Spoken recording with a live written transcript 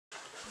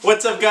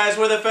What's up, guys?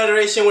 We're the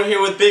Federation. We're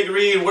here with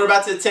BigReed. We're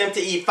about to attempt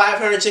to eat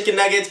 500 chicken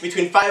nuggets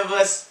between 5 of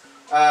us.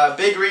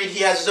 BigReed,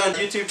 he has his own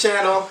YouTube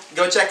channel.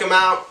 Go check him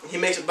out. He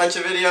makes a bunch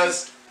of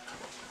videos.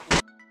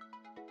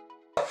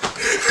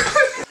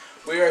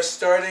 We are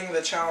starting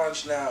the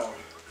challenge now.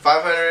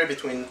 500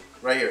 between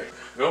right here.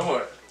 Go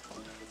for it.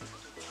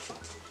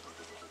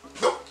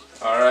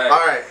 Alright.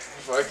 Alright.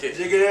 Fuck it.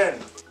 Dig it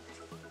in.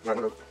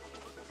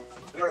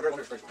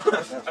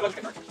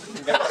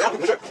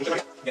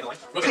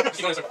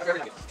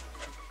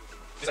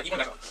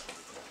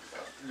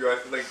 Yo, I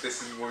feel like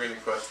this is, we're gonna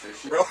crush this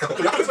shit. Bro. You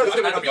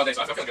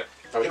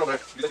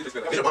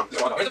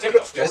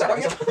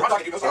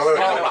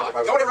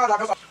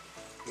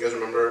guys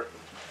remember?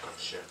 Oh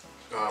shit.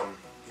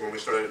 When we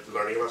started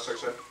learning about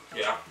sex ed?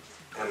 Yeah.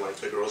 And like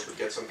the girls would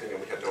get something and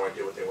we had no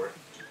idea what they were.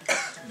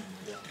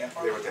 They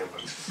were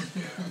tampons.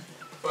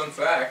 Fun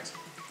fact.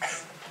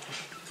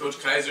 Coach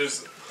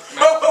Kaiser's.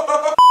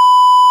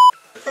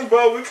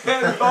 Bro, we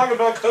can't talk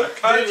about Coach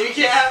Kaiser. Dude, you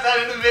can't have that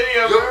in the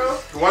video, bro.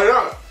 Why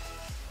not?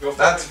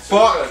 That's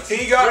fucked.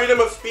 He got freedom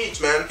of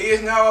speech, man. He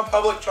is now a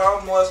public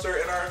child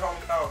molester in our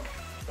hometown.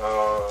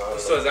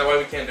 So is that why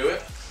we can't do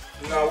it?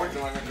 No, we're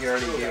doing it. He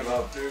already gave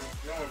up. Dude,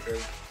 no one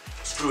cares.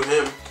 Screw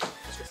him.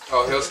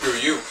 Oh, he'll screw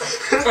you.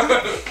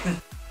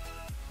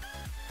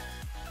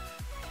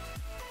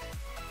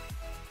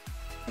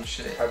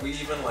 Shit. Have we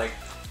even like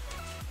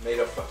made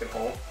a fucking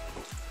hole?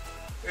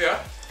 Yeah.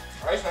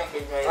 I think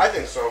we've made I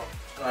think so.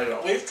 I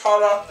don't. We've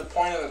caught up the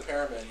point of the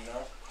pyramid, you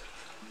know?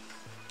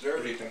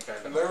 What do you think,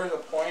 Kaiser? There was a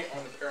point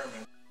on the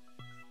pyramid.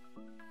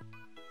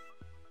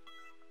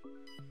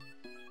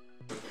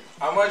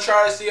 I'm gonna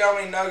try to see how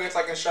many nuggets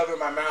I can shove in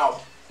my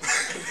mouth.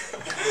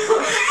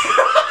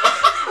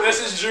 This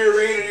is Drew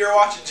Reed and you're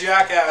watching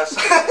Jackass.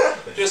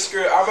 Just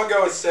screw it. I'm gonna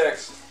go with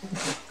 6.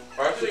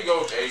 Why should you go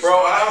with 8?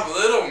 Bro, I'm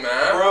little,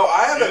 man. Bro,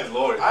 I have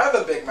Lord. I have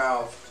a big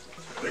mouth.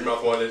 Big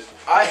mouth wanted.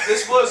 If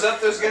this blows up,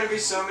 there's gonna be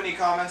so many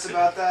comments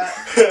about that.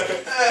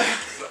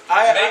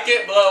 Make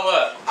it blow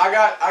up. I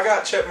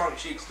got chipmunk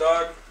cheeks,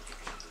 dog.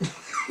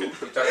 You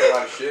talk a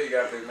lot of shit, you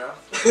got a big mouth.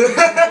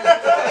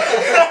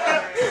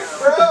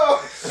 Bro.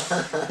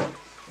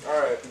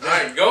 Alright.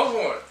 Alright, go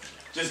for it.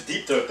 Just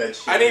deep throat that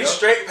shit. I need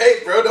straight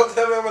pace, bro. Don't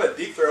tell me I'm gonna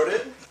deep throat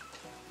it.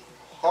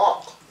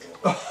 Hawk.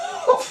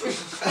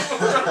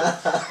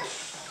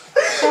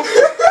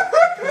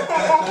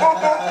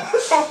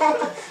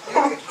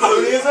 How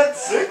many is that?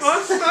 6?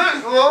 What's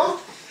that, bro?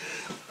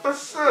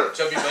 What's that?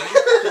 Chubby bunny?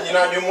 Can you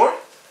not do more?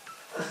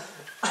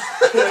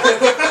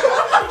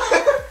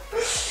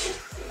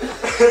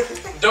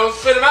 Don't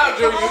spit them out,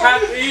 Joe. You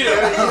have to eat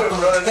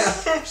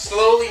them.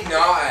 Slowly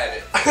gnaw at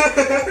it.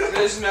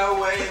 There's no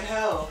way in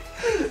hell.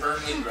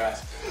 Firmly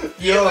grasp it.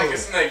 Eat Yo, it like a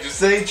snake. Just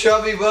say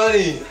chubby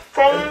bunny.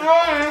 Chubby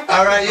bunny.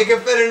 Alright, you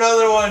can fit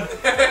another one.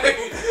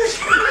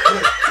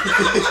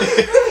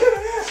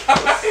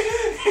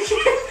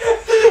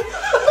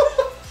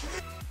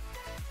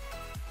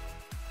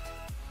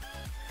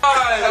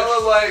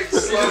 Hella like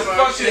slow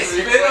motion.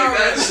 Spit on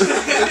that shit.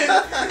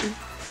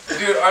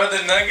 Dude, are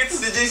the nuggets?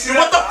 Did you see?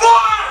 What the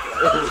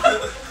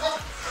fuck?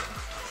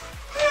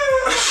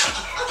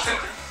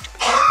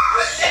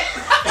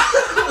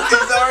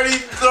 He's already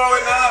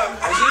throwing up.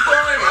 Is he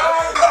throwing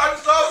up? I'm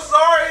so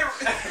sorry.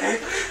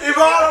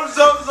 Yvonne, I'm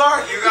so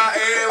sorry. You got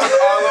aliens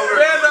all over.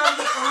 Man, I'm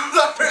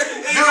sorry.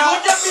 Dude,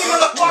 look at me,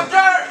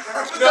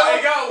 motherfucker! No,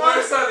 it got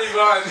worse on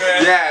Yvonne,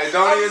 man. Yeah,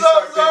 don't I'm even so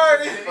start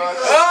sorry.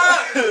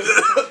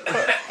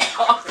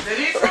 Did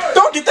he throw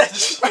Don't get that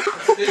shit.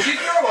 Did you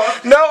throw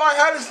up? No, I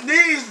had to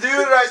sneeze, dude,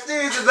 and I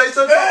sneezed, and they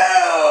said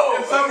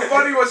something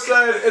funny was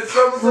said, and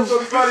someone said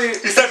something funny.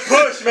 He said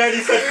push, man.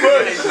 He said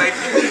push. He's like,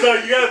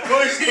 you gotta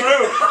push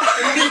through.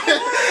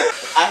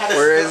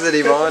 Where is it,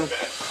 Yvonne?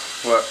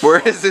 What? Where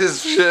is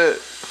this shit?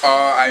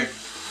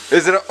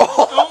 Is it?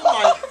 Oh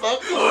my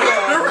fucking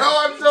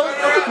god.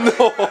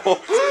 No!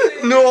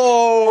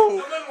 No!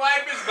 Someone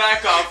wipe his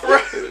back off.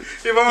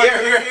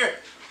 Here.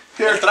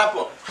 Here,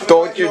 trapo.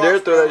 Don't you dare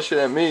throw that shit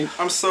at me.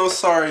 I'm so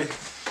sorry.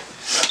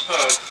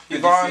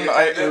 Yvonne,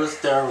 It was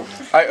terrible.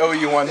 I owe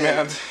you one,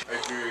 man. Are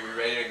you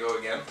ready to go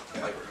again?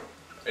 Like,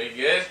 are you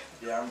good?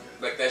 Yeah, I'm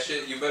good. Like that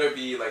shit, you better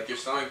be like your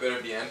stomach better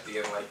be empty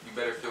and like you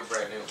better feel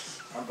brand new.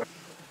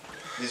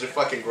 These are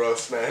fucking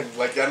gross, man.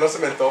 Like, ya no se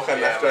me antojan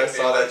Yeah, after I like,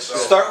 saw they that like shit.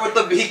 Start with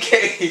the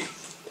BK.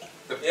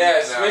 The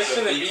Yeah, switch switch to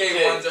to the the BK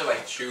BK. ones are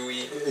like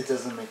chewy. It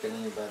doesn't make it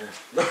any better.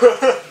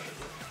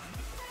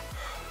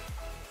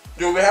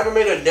 Dude, we haven't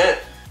made a dent.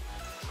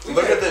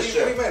 Look at this We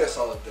shit. made a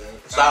solid dent.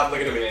 Stop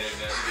looking at me.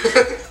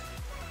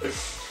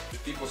 There's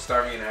people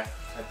starving in Africa.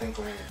 I think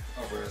we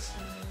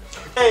overestimated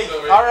it. Hey,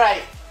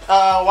 alright.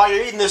 While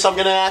you're eating this, I'm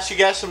gonna ask you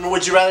guys some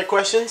would you rather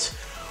questions.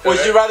 Would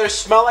Okay. you rather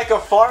smell like a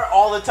fart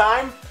all the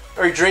time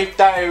or drink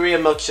diarrhea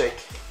milkshake?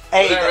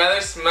 Hey, Would I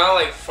rather smell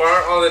like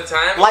fart all the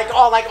time? like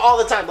all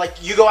the time. Like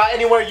you go out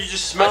anywhere, you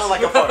just smell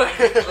like a fart. Like,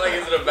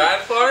 is it a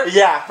bad fart?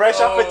 Yeah, fresh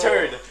off a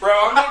turd. Bro,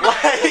 I'm not Like,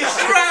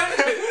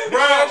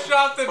 fresh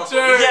off the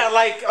turd. yeah,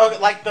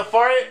 like the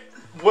fart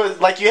was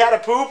like you had a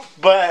poop,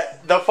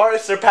 but the fart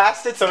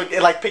surpassed it, so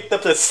it like picked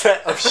up the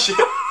set of shit.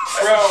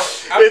 Bro,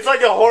 It's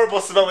like a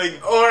horrible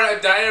smelling. or a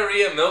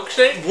diarrhea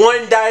milkshake.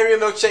 One diarrhea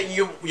milkshake,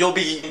 you'll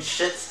be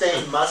Shit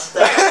stained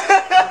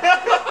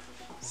mustache.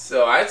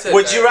 So I'd say.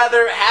 Would you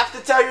rather have to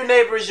tell your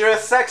neighbors you're a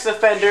sex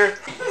offender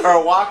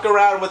or walk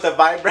around with a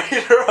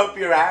vibrator up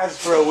your ass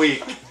for a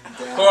week?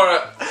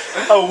 For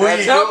A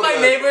week. tell my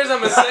neighbors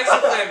I'm a sex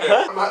offender.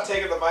 I'm not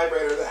taking the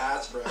vibrator to the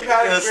ass, bro.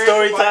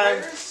 Story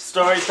time.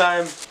 Story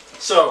time.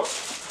 So,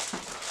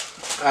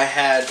 I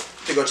had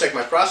to go check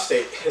my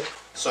prostate.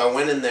 So I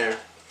went in there.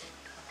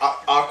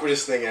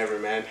 Awkwardest thing ever,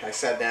 man. I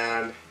sat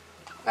down.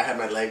 I had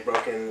my leg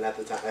broken at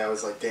the time. I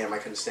was like, damn, I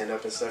couldn't stand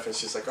up and stuff. And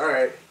she's like, all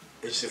right.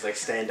 And she's like,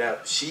 stand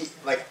up.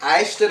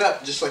 I stood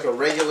up just like a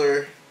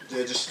regular,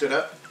 just stood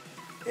up.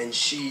 And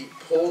she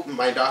pulled,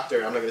 my doctor,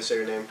 I'm not going to say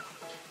her name.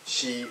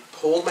 She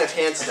pulled my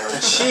pants down.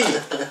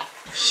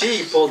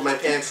 She pulled my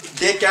pants.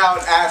 Dick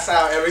out, ass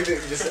out, everything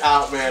just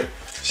out, man.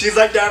 She's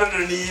like down on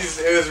her knees.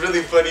 It was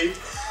really funny.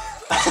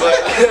 But,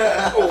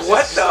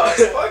 What the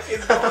fuck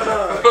is going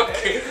on?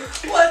 Okay.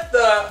 What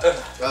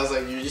the? I was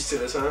like, you're used to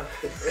this, huh?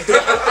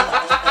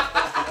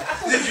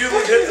 Did you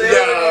legit say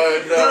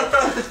No.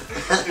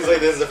 She's like,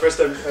 this is the first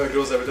time a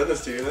girl's ever done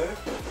this to you, huh?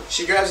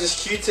 She grabs this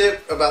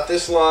Q-tip about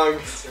this long.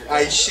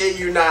 I shit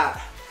you not.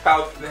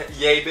 How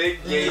yay big?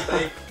 Yay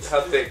thick?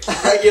 How thick?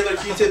 Regular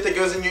Q-tip that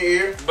goes in your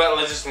ear. But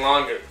like just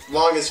longer.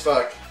 Long as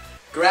fuck.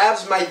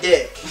 Grabs my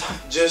dick.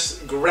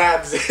 Just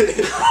grabs it.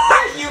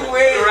 You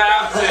win.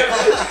 Grabs it.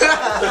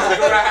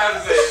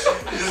 Grabs it.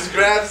 Just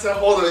grabs the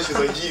hold of it. She's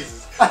like,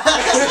 Jesus. And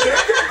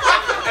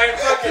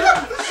fucking.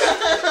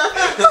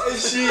 And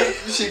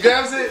she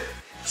grabs it.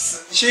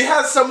 She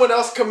has someone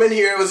else come in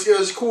here. It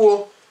was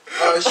cool.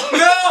 No! It's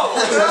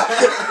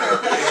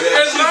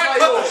not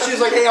cool. She's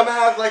like, hey, I'm gonna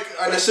have like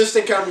an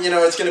assistant come,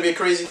 it's gonna be a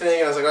crazy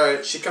thing. And I was like,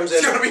 alright. She comes in.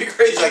 It's gonna be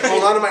crazy. She's like,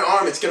 hold on to my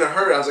arm, it's gonna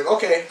hurt. I was like,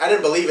 okay. I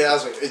didn't believe it. I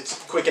was like, it's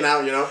quicken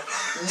out, No,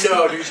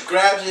 dude, she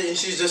grabs it and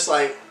she's just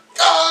like,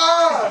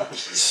 ah!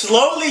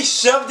 Slowly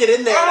shoved it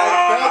in there and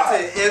I felt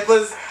it. It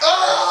was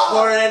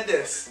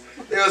horrendous.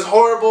 It was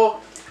horrible.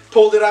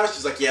 Pulled it out.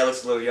 She's like, yeah, it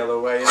looks a little yellow.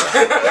 Why?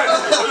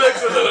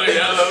 Looks a little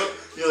yellow.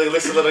 You're like,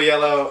 looks a little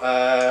yellow.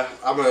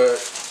 I'm gonna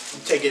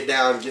take it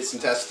down, get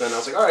some tests done. I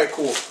was like, all right,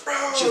 cool.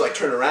 She's like,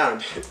 turn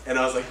around. And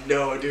I was like,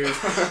 no, dude. I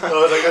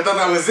was like, I thought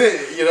that was it,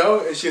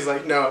 And she's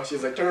like, no.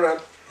 She's like, turn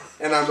around.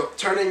 And I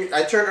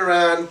turned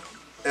around,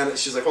 and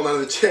she's like, hold on to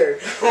the chair.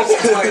 Oh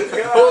my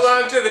God. Hold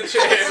on to the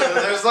chair. So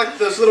there's like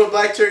this little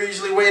black chair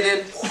usually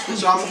waiting.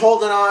 So I'm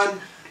holding on.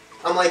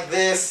 I'm like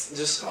this,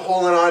 just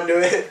holding on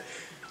to it.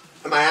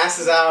 And my ass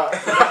is out.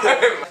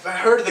 I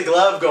heard the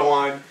glove go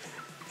on.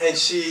 And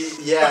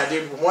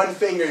dude, one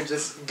finger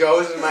just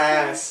goes in my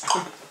ass.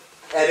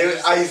 And it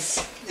was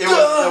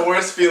the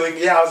worst feeling.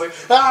 Yeah, I was like,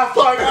 fuck.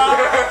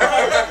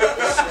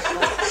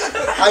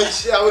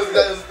 That was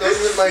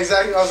my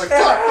exact. I was like,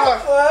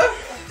 fuck.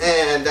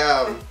 And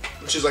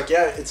she's like,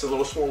 yeah, it's a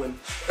little swollen.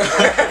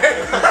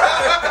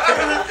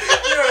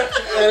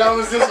 And I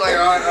was just like,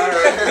 all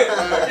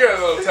right. You're a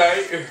little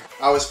tight.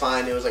 I was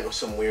fine. It was like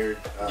some weird.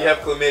 You have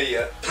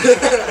chlamydia.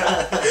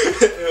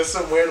 It was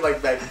some weird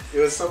it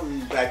was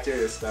some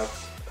bacteria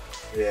stuff.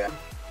 Yeah.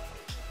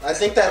 I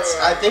think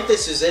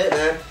this is it,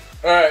 man.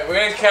 Alright, we're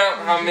gonna count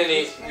how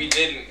many we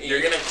didn't eat. You're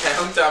gonna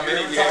count how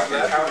many we have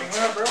left? Counting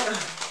that, bro?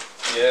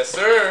 Yes,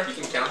 sir. You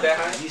can count that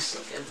high? You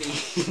suck at me.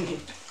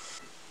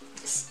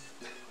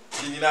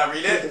 Did you not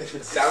read it?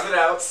 Sound it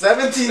out.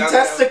 17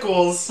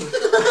 testicles.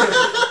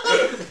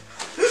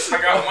 I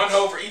got one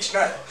hole for each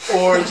nut.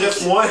 Or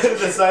just one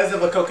the size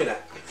of a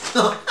coconut.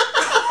 What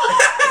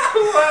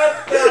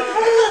the?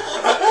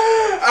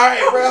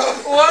 Alright, bro.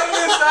 One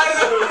the size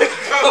of a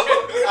coconut.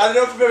 I don't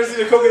know if you've ever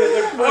seen a coconut.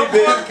 They're pretty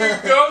big. Fucking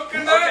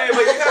coconut? Okay,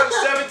 but you have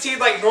 17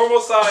 like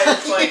normal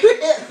size, like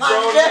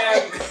grown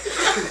man.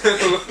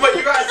 But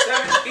you got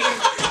 17.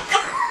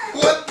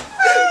 What?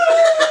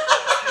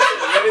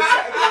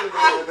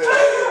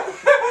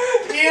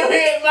 You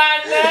hit my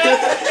nut.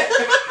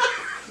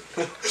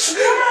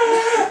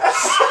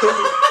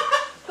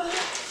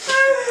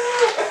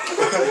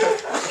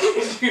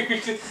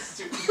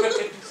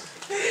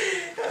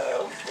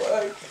 Oh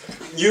fuck.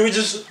 You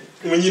just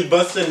when you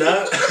bust a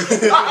nut.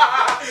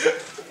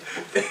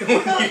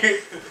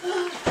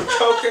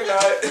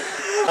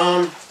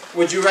 Coconut.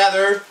 Would you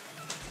rather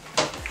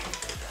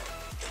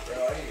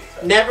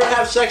never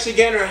have sex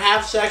again or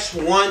have sex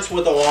once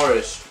with a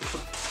walrus?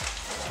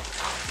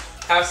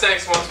 Have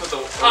sex once with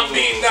a. I'm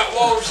beating that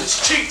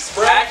walrus's cheeks,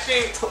 bro.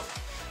 Actually,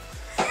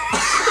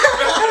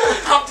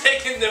 I'm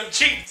taking them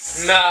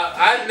cheeks. nah,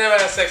 I'd never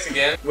have sex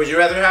again. Would you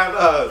rather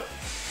have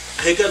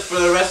hiccups for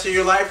the rest of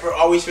your life or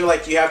always feel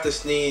like you have to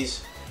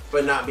sneeze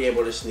but not be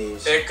able to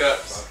sneeze?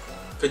 Hiccups.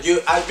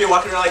 I'd be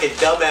walking around like a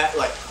dumbass,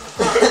 like.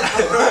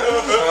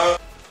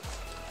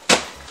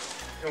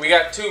 We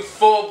got 2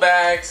 full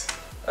bags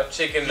of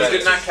chicken You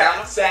nuggets. did not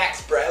count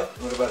sacks, bro.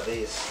 What about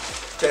these?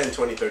 10,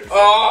 20, 30.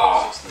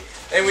 Oh!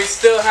 And we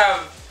still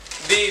have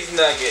these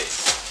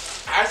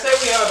nuggets. I say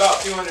we have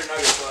about 200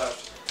 nuggets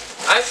left.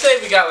 I'd say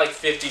we got like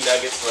 50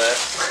 nuggets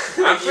left.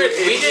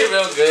 We did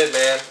real good,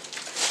 man.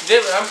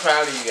 I'm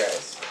proud of you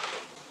guys.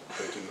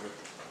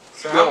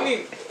 So how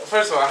many?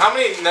 First of all, how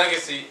many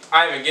nuggets did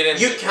I even get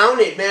into? You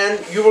counted,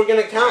 man. You were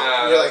gonna count.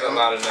 You're like a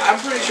lot of nuggets. I'm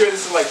pretty sure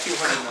this is like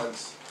 200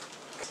 nugs.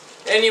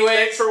 Anyway,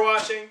 thanks for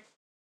watching.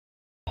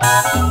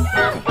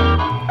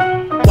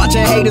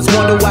 Watching haters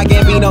wonder why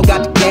Gambino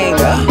got the gang.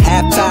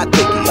 Half-time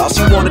picky, all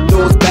she wanna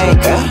do is bang.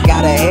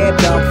 Got her head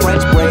done,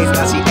 French bread.